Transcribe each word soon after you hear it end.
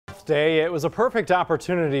Day, it was a perfect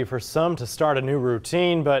opportunity for some to start a new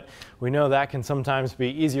routine, but we know that can sometimes be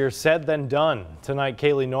easier said than done. Tonight,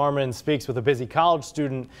 Kaylee Norman speaks with a busy college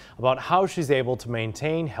student about how she's able to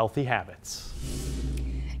maintain healthy habits.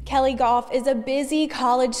 Kelly Goff is a busy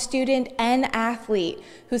college student and athlete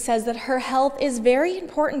who says that her health is very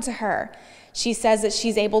important to her. She says that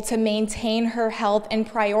she's able to maintain her health and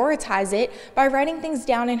prioritize it by writing things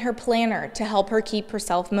down in her planner to help her keep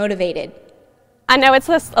herself motivated. I know it's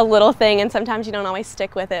just a little thing and sometimes you don't always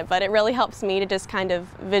stick with it, but it really helps me to just kind of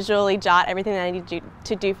visually jot everything that I need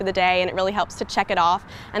to do for the day, and it really helps to check it off,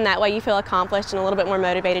 and that way you feel accomplished and a little bit more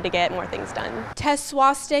motivated to get more things done. Tess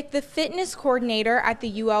Swastik, the fitness coordinator at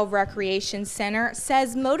the UL Recreation Center,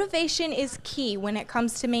 says motivation is key when it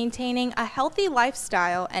comes to maintaining a healthy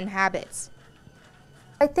lifestyle and habits.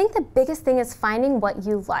 I think the biggest thing is finding what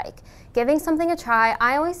you like, giving something a try.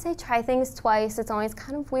 I always say try things twice. It's always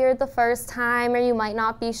kind of weird the first time, or you might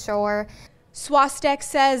not be sure. Swastek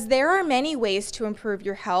says there are many ways to improve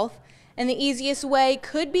your health, and the easiest way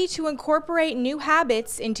could be to incorporate new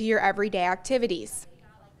habits into your everyday activities.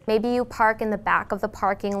 Maybe you park in the back of the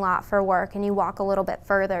parking lot for work and you walk a little bit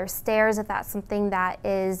further. Stairs, if that's something that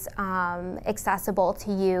is accessible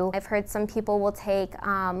to you. I've heard some people will take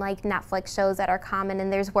like Netflix shows that are common,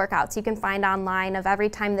 and there's workouts you can find online of every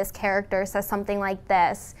time this character says something like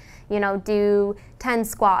this, you know, do 10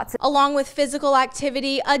 squats. Along with physical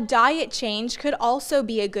activity, a diet change could also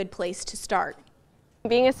be a good place to start.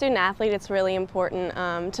 Being a student athlete, it's really important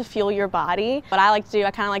to fuel your body. What I like to do, I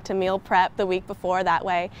kind of like to meal prep the week before. That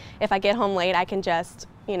way, if I get home late, I can just,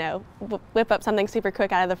 you know, whip up something super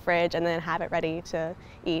quick out of the fridge and then have it ready to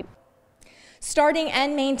eat. Starting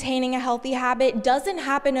and maintaining a healthy habit doesn't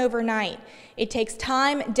happen overnight. It takes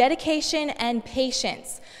time, dedication, and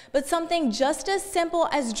patience. But something just as simple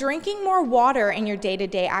as drinking more water in your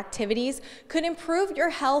day-to-day activities could improve your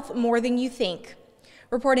health more than you think.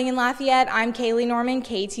 Reporting in Lafayette, I'm Kaylee Norman,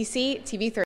 KATC TV 30.